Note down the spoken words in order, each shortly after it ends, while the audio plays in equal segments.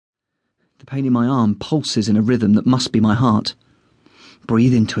The pain in my arm pulses in a rhythm that must be my heart.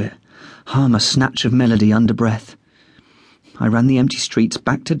 Breathe into it, hum a snatch of melody under breath. I ran the empty streets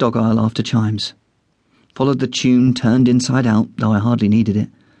back to Dog Isle after Chimes. Followed the tune turned inside out, though I hardly needed it.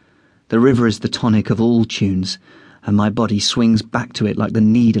 The river is the tonic of all tunes, and my body swings back to it like the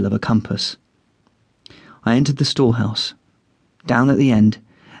needle of a compass. I entered the storehouse. Down at the end,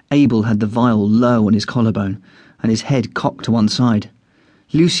 Abel had the viol low on his collarbone, and his head cocked to one side.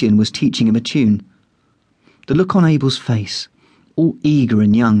 Lucian was teaching him a tune. The look on Abel's face, all eager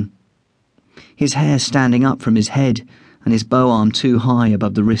and young. His hair standing up from his head, and his bow arm too high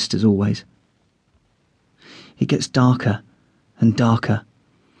above the wrist as always. It gets darker and darker.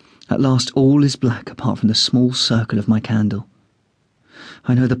 At last all is black apart from the small circle of my candle.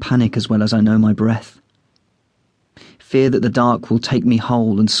 I know the panic as well as I know my breath. Fear that the dark will take me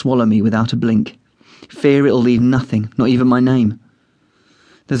whole and swallow me without a blink. Fear it'll leave nothing, not even my name.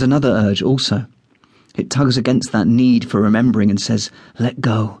 There's another urge also. It tugs against that need for remembering and says, let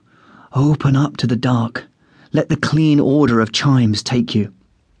go. Open up to the dark. Let the clean order of Chimes take you.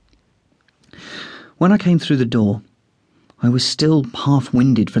 When I came through the door, I was still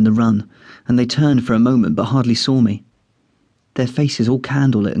half-winded from the run, and they turned for a moment but hardly saw me. Their faces all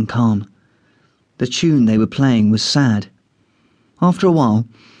candlelit and calm. The tune they were playing was sad. After a while,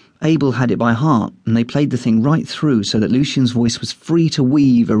 Abel had it by heart, and they played the thing right through so that Lucian's voice was free to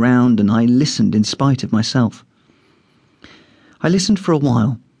weave around, and I listened in spite of myself. I listened for a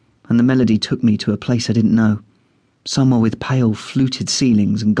while, and the melody took me to a place I didn't know, somewhere with pale fluted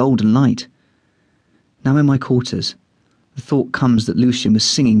ceilings and golden light. Now in my quarters, the thought comes that Lucian was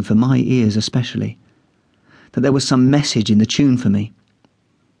singing for my ears especially, that there was some message in the tune for me.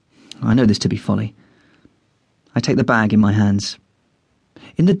 I know this to be folly. I take the bag in my hands.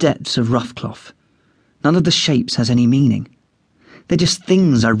 In the depths of rough cloth, none of the shapes has any meaning. They're just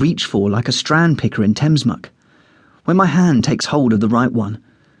things I reach for like a strand picker in Thames muck. When my hand takes hold of the right one,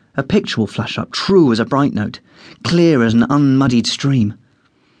 a picture will flash up, true as a bright note, clear as an unmuddied stream.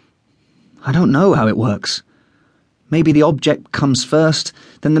 I don't know how it works. Maybe the object comes first,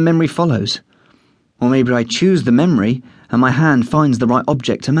 then the memory follows. Or maybe I choose the memory and my hand finds the right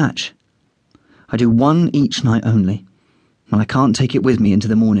object to match. I do one each night only, and I can't take it with me into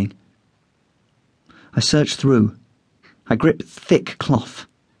the morning. I search through. I grip thick cloth.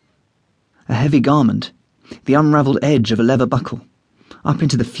 A heavy garment, the unravelled edge of a leather buckle. Up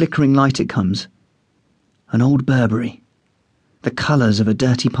into the flickering light it comes. An old Burberry. The colours of a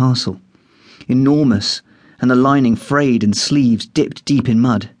dirty parcel. Enormous, and the lining frayed and sleeves dipped deep in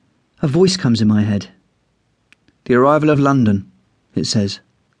mud. A voice comes in my head. The arrival of London, it says.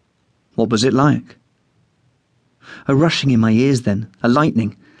 What was it like? A rushing in my ears then, a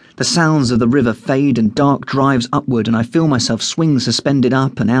lightning. The sounds of the river fade and dark drives upward, and I feel myself swing suspended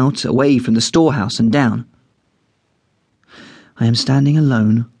up and out, away from the storehouse and down. I am standing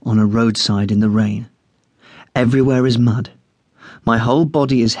alone on a roadside in the rain. Everywhere is mud. My whole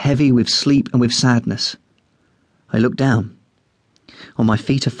body is heavy with sleep and with sadness. I look down. On my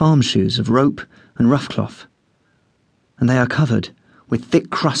feet are farm shoes of rope and rough cloth, and they are covered with thick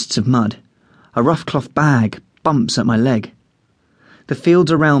crusts of mud. A rough cloth bag bumps at my leg. The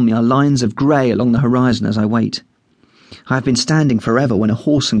fields around me are lines of grey along the horizon as I wait. I have been standing forever when a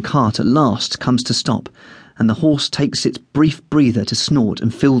horse and cart at last comes to stop, and the horse takes its brief breather to snort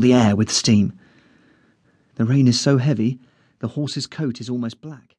and fill the air with steam. The rain is so heavy, the horse's coat is almost black.